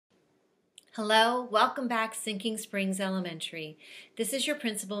Hello, welcome back Sinking Springs Elementary. This is your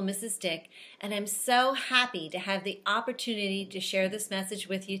principal, Mrs. Dick, and I'm so happy to have the opportunity to share this message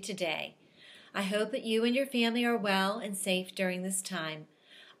with you today. I hope that you and your family are well and safe during this time.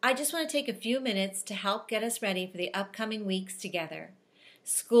 I just want to take a few minutes to help get us ready for the upcoming weeks together.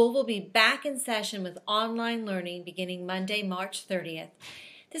 School will be back in session with online learning beginning Monday, March 30th.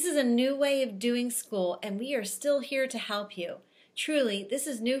 This is a new way of doing school, and we are still here to help you. Truly, this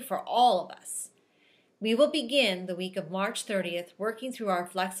is new for all of us. We will begin the week of March 30th working through our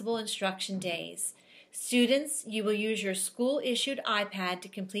flexible instruction days. Students, you will use your school-issued iPad to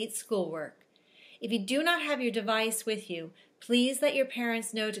complete schoolwork. If you do not have your device with you, please let your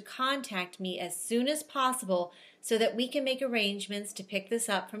parents know to contact me as soon as possible so that we can make arrangements to pick this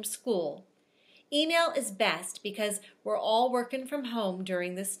up from school. Email is best because we're all working from home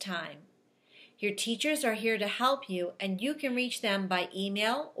during this time. Your teachers are here to help you, and you can reach them by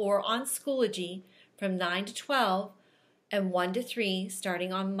email or on Schoology from 9 to 12 and 1 to 3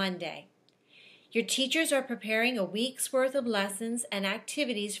 starting on Monday. Your teachers are preparing a week's worth of lessons and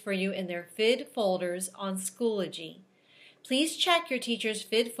activities for you in their FID folders on Schoology. Please check your teachers'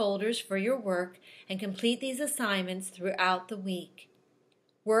 FID folders for your work and complete these assignments throughout the week.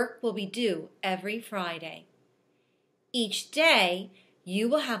 Work will be due every Friday. Each day, you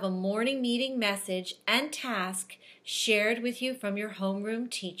will have a morning meeting message and task shared with you from your homeroom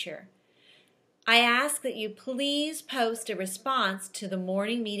teacher. I ask that you please post a response to the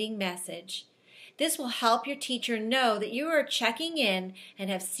morning meeting message. This will help your teacher know that you are checking in and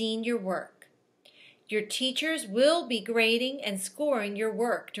have seen your work. Your teachers will be grading and scoring your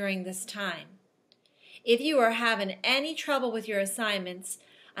work during this time. If you are having any trouble with your assignments,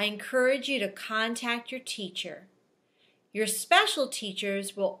 I encourage you to contact your teacher. Your special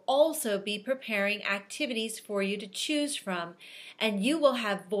teachers will also be preparing activities for you to choose from, and you will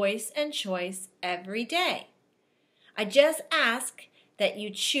have voice and choice every day. I just ask that you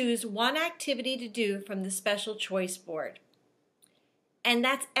choose one activity to do from the special choice board, and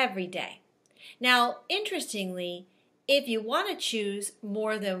that's every day. Now, interestingly, if you want to choose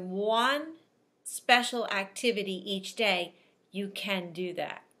more than one special activity each day, you can do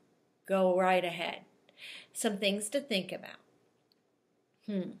that. Go right ahead. Some things to think about.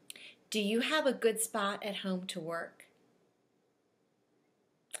 Do you have a good spot at home to work?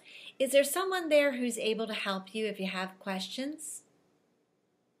 Is there someone there who's able to help you if you have questions?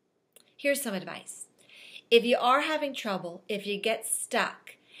 Here's some advice. If you are having trouble, if you get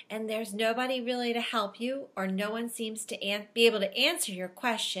stuck, and there's nobody really to help you, or no one seems to be able to answer your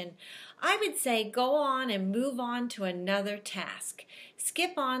question, I would say go on and move on to another task.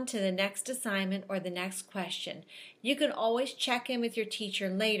 Skip on to the next assignment or the next question. You can always check in with your teacher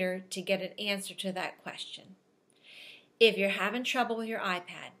later to get an answer to that question. If you're having trouble with your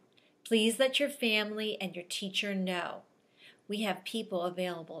iPad, please let your family and your teacher know. We have people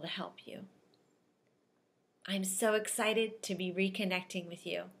available to help you. I'm so excited to be reconnecting with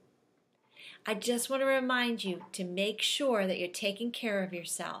you. I just want to remind you to make sure that you're taking care of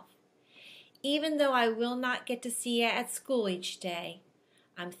yourself. Even though I will not get to see you at school each day,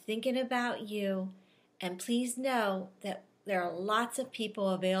 I'm thinking about you, and please know that there are lots of people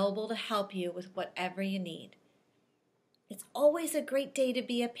available to help you with whatever you need. It's always a great day to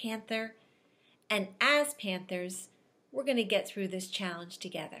be a Panther, and as Panthers, we're going to get through this challenge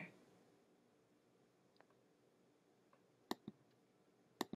together.